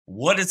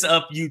What is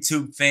up,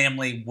 YouTube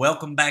family?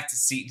 Welcome back to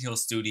Seton Hill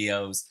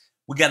Studios.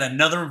 We got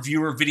another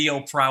viewer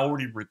video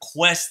priority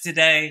request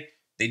today.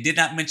 They did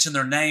not mention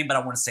their name, but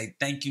I want to say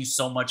thank you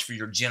so much for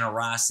your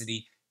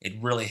generosity.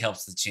 It really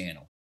helps the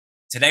channel.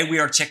 Today we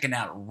are checking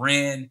out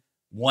Ren,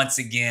 once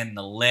again,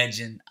 the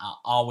legend. I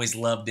always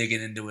love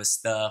digging into his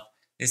stuff.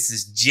 This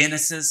is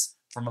Genesis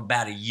from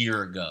about a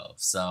year ago,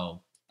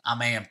 so I'm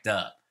amped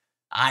up.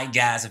 All right,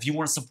 guys, if you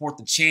want to support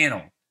the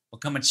channel,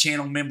 become a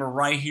channel member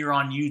right here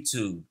on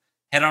YouTube.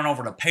 Head on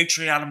over to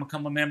Patreon and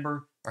become a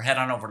member, or head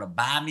on over to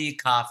Buy Me a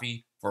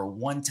Coffee for a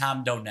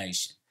one-time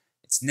donation.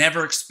 It's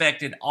never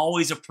expected,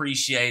 always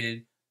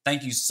appreciated.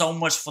 Thank you so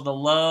much for the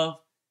love.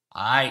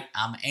 All right,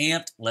 I'm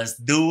amped. Let's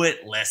do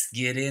it. Let's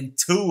get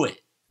into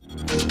it.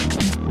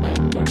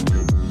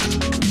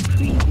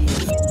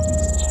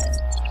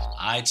 All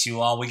right,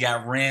 you all. We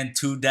got Ren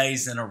 2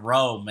 days in a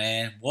row,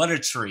 man. What a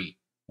treat.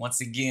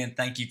 Once again,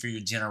 thank you for your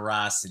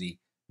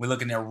generosity. We're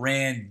looking at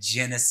Ren,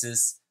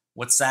 Genesis.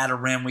 What side of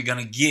Ren we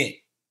gonna get?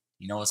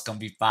 You know it's gonna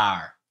be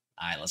fire.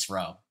 All right, let's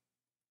roll.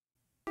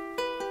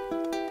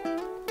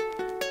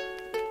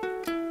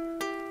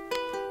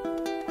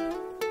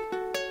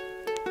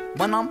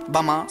 When I'm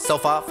by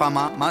myself, I find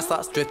my mind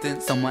starts drifting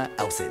somewhere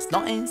else. It's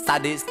not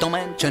inside this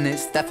dimension,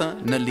 it's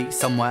definitely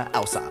somewhere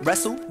else. I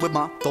wrestle with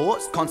my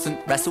thoughts, constant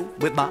wrestle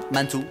with my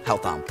mental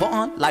health. I'm put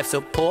on life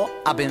support,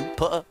 I've been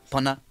put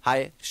upon a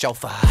higher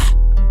shelf.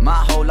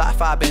 My whole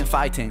life I've been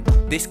fighting.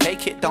 This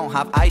cake, it don't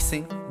have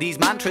icing. These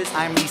mantras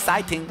I'm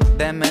reciting,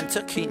 they're meant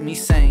to keep me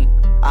sane.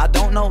 I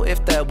don't know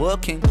if they're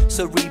working,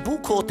 cerebral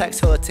cortex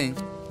hurting.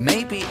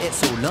 Maybe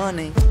it's all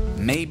learning.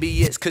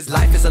 Maybe it's cause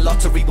life is a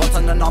lottery, what's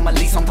an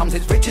anomaly? Sometimes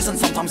it's riches and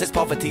sometimes it's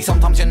poverty.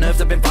 Sometimes your nerves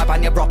have been fried by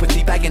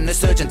neuropathy, begging the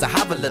surgeon to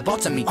have a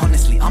lobotomy.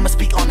 Honestly, I'ma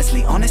speak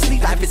honestly.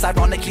 Life is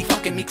ironically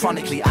fucking me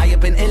chronically. I have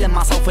been ill in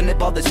myself and it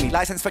bothers me.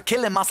 License for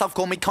killing myself,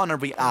 call me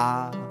Connery.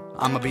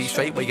 I'ma be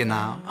straight with you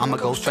now. I'ma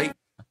go straight.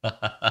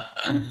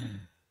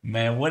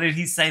 Man, what did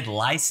he say?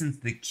 License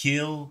to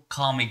kill,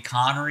 call me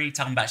Connery?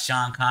 Talking about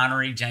Sean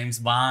Connery, James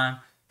Bond.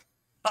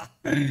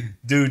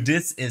 Dude,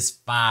 this is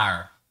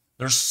fire.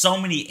 There's so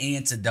many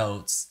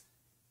antidotes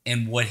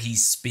in what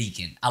he's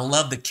speaking. I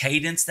love the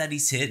cadence that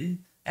he's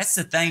hitting. That's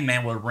the thing,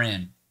 man, with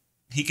Ren.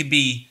 He could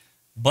be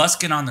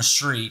busking on the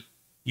street,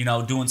 you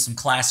know, doing some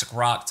classic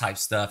rock type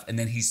stuff, and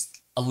then he's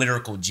a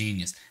lyrical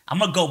genius. I'm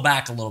going to go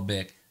back a little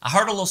bit. I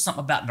heard a little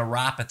something about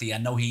neuropathy. I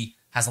know he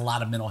has a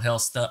lot of mental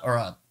health stuff,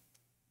 or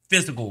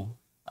physical,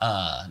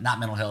 not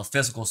mental health,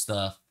 physical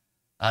stuff.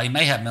 He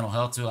may have mental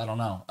health too, I don't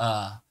know.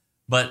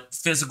 But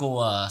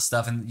physical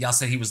stuff, and y'all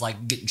said he was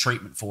like getting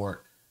treatment for it.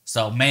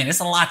 So, man, it's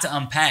a lot to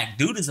unpack.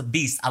 Dude is a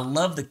beast. I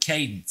love the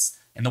cadence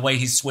and the way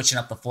he's switching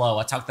up the flow.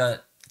 I talked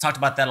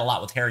about that a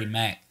lot with Harry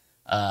Mack,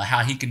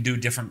 how he can do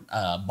different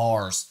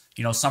bars.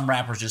 You know, some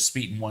rappers just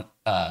spitting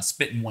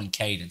one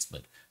cadence,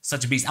 but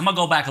such a beast. I'm going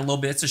to go back a little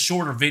bit. It's a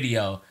shorter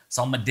video,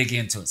 so I'm going to dig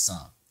into it some.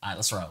 All right,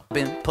 let's roll.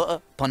 Been put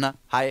up on a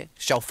higher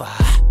shelf.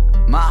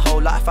 My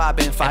whole life I've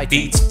been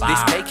fighting. This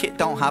cake, it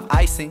don't have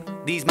icing.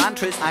 These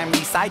mantras I'm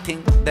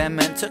reciting, they're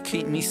meant to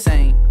keep me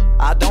sane.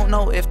 I don't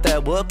know if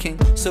they're working,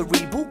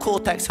 cerebral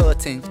cortex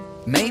hurting.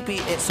 Maybe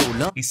it's all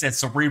learning. He said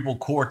cerebral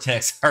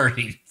cortex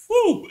hurting.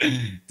 Woo!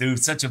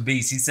 Dude, such a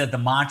beast. He said the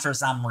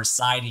mantras I'm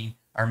reciting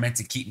are meant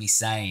to keep me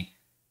sane.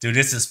 Dude,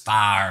 this is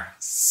fire.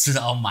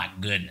 Oh my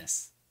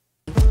goodness.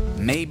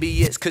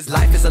 Maybe it's cause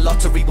life is a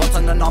lottery, what's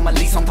an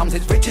anomaly? Sometimes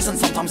it's riches and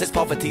sometimes it's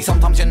poverty.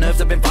 Sometimes your nerves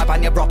have been fried by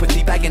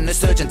neuropathy, begging the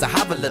surgeon to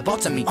have a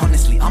lobotomy.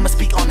 Honestly, I'ma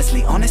speak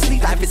honestly.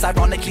 Life is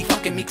ironically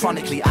fucking me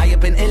chronically. I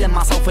have been ill in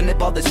myself and it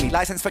bothers me.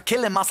 License for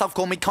killing myself,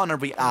 call me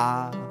Connery.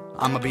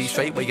 I'ma be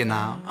straight with you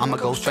now. I'ma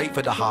go straight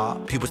for the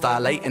heart. People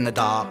dilate in the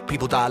dark.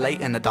 People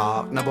dilate in the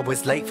dark. No, it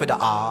was late for the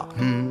art.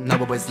 No,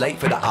 it was late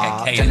for the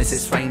art.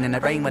 Genesis rain in the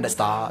rain with a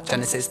start.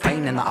 Genesis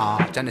pain in the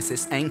art.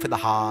 Genesis aim for the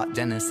heart.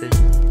 Genesis.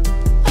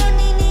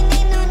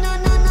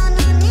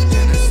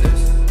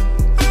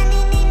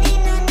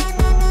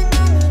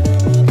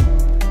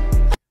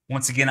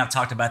 Once again, I've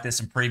talked about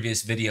this in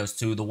previous videos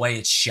too. The way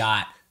it's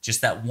shot,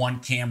 just that one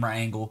camera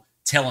angle,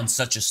 telling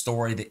such a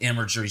story. The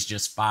imagery is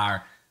just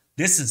fire.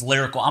 This is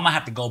lyrical. I'm going to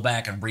have to go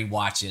back and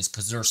rewatch this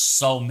because there's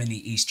so many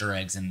Easter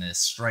eggs in this.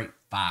 Straight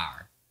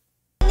fire.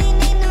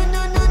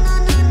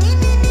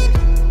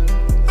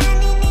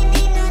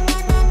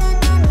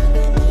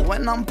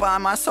 When I'm by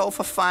myself,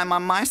 I find my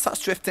mind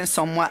starts drifting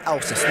somewhere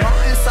else. It's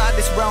not inside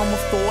this realm of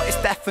thought, it's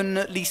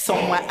definitely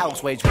somewhere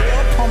else. Wage war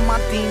upon my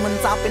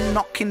demons, I've been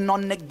knocking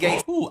on the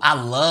gate. Ooh,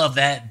 I love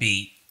that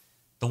beat.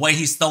 The way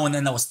he's throwing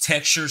in those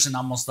textures and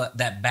almost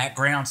that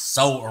background,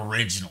 so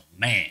original,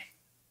 man.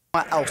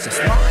 Else. It's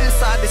not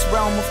inside this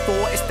realm of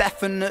thought, it's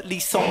definitely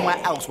somewhere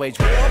else. Wage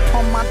war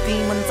upon my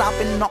demons, I've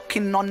been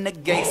knocking on the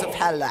gates of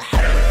hell. A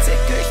heretic,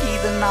 a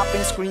heathen, I've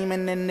been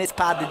screaming in this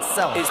padded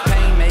cell. It's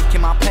pain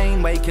making my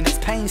pain waking, it's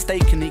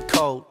painstakingly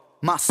cold.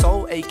 My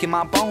soul aching,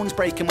 my bones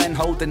breaking when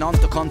holding on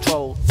to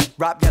control.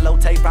 Wrap yellow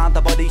tape round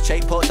the body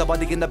shape, put the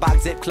body in the bag,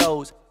 zip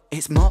close.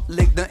 It's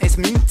malignant, it's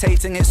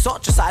mutating, it's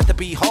such a sight to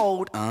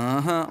behold.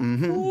 Let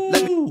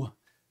me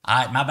All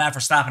right, my bad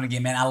for stopping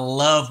again, man. I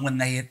love when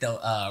they hit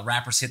the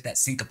rappers hit that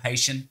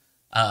syncopation.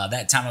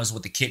 That time it was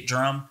with the kick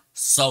drum.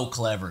 So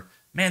clever,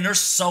 man. There's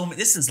so many.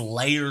 This is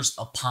layers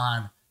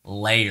upon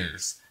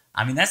layers.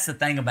 I mean, that's the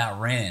thing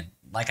about Ren.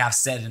 Like I've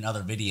said in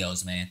other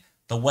videos, man,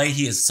 the way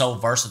he is so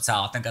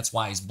versatile. I think that's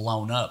why he's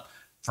blown up.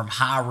 From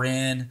high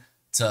Ren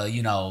to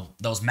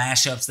those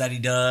mashups that he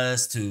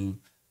does to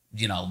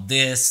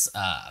this.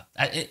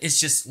 It's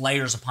just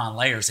layers upon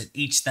layers, and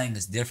each thing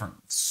is different.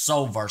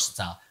 So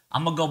versatile.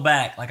 I'm gonna go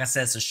back. Like I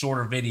said, it's a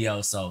shorter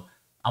video, so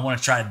I want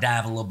to try to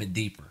dive a little bit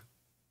deeper.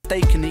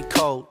 Mistakenly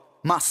cold,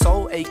 my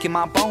soul aching,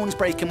 my bones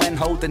breaking when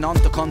holding on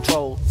to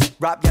control.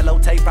 Wrap yellow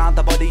tape round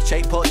the body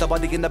shape, put the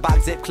body in the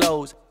bag, zip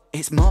close.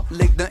 It's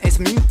malignant, it's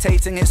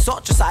mutating, it's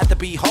such a sight to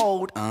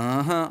behold.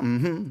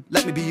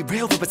 Let me be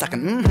real for a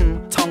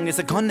second. Tongue is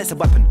a gun, it's a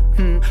weapon.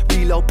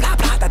 Reload, blah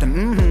blah,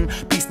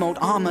 that beast mode,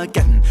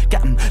 Armageddon.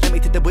 Get 'em. Let me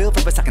take the wheel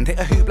for a second. Hit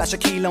a hoop like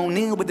Shaquille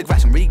O'Neal with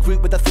aggression.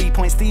 Regroup with a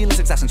 3-point steal in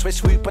succession. Switch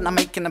swoop, and I'm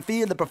making them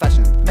feel the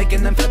profession.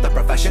 Making them feel the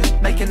profession,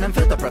 making them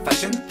feel the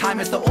profession. Time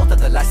is the author,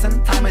 the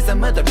lesson. Time is a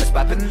murderous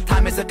weapon.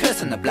 Time is a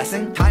curse and a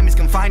blessing. Time is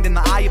confined in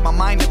the eye of my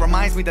mind. It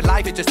reminds me that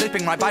life is just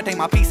slipping right by. Take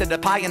my piece of the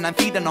pie and I'm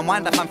feeding on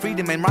wine that I'm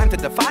freedom in rhyme to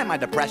defy my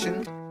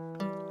depression.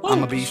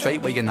 I'ma be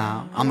straight with you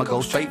now. I'ma go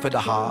straight for the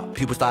heart.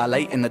 People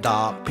dilate in the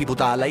dark. People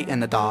dilate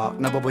in the dark.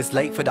 Never was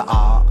late for the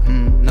art.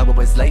 Never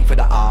was late for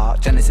the art.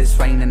 Genesis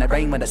rain and the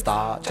rain when it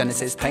start.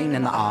 Genesis pain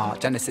in the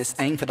art. Genesis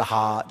aim for the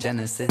heart.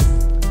 Genesis.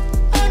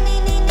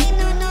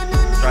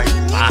 Straight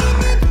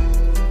fire.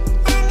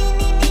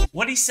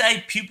 What'd he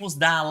say? Pupils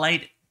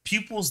dilate.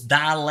 Pupils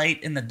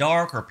dilate in the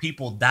dark, or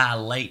people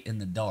dilate in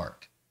the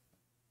dark.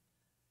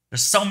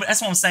 There's so many.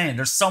 That's what I'm saying.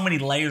 There's so many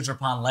layers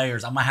upon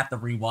layers. I might have to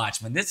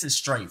rewatch, man. This is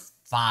straight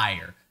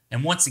fire.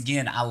 And once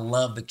again, I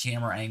love the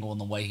camera angle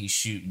and the way he's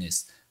shooting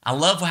this. I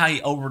love how he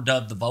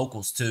overdubbed the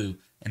vocals too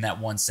in that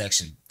one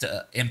section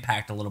to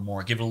impact a little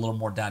more, give it a little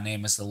more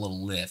dynamics, a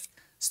little lift.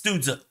 This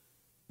dude's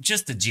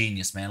just a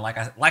genius, man. Like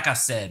I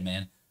said,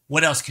 man.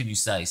 What else can you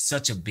say?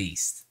 Such a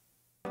beast.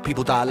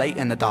 People dilate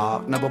in the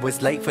dark. Never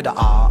was late for the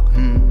art.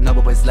 Never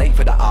was late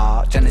for the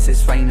art.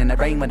 Genesis rain and the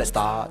rain when it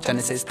start.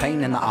 Genesis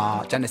pain in the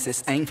art.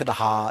 Genesis aim for the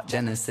heart.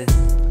 Genesis.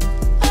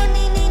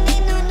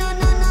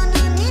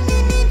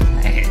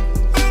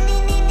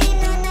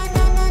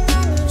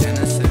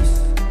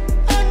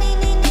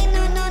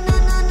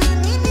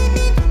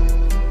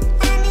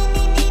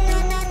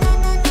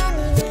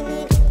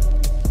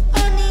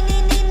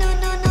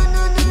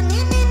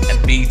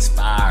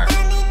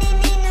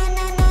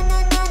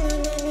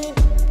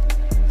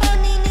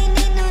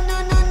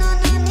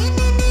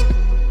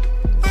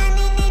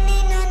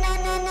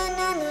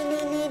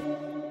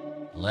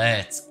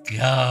 Let's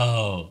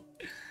go.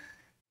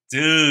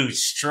 Dude,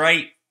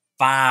 straight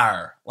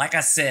fire. Like I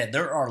said,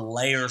 there are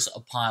layers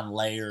upon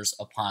layers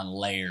upon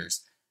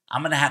layers.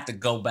 I'm going to have to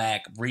go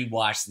back,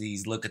 rewatch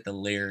these, look at the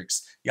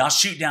lyrics. Y'all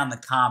shoot down the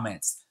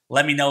comments.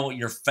 Let me know what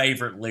your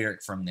favorite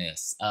lyric from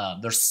this.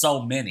 There's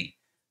so many.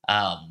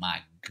 Oh, my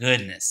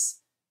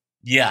goodness.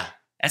 Yeah,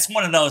 that's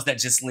one of those that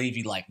just leave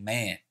you like,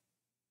 man,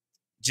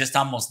 just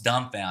almost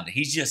dumbfounded.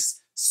 He's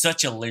just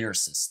such a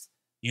lyricist,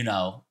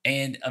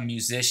 and a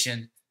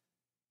musician.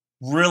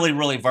 Really,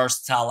 really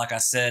versatile, like I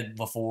said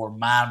before,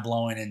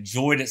 mind-blowing.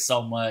 Enjoyed it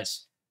so much.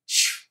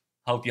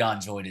 Hope y'all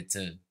enjoyed it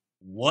too.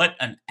 What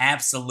an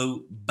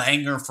absolute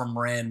banger from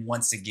Ren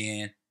once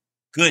again.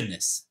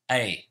 Goodness.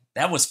 Hey,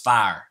 that was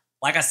fire.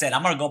 Like I said,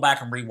 I'm going to go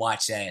back and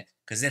rewatch that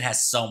because it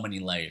has so many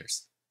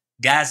layers.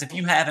 Guys, if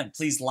you haven't,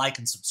 please like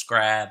and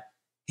subscribe.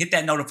 Hit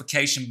that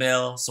notification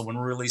bell so when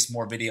we release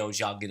more videos,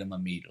 y'all get them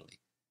immediately.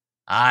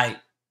 All right.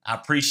 I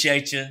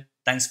appreciate you.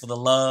 Thanks for the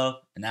love.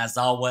 And as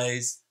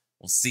always,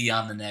 we'll see you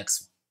on the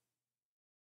next one.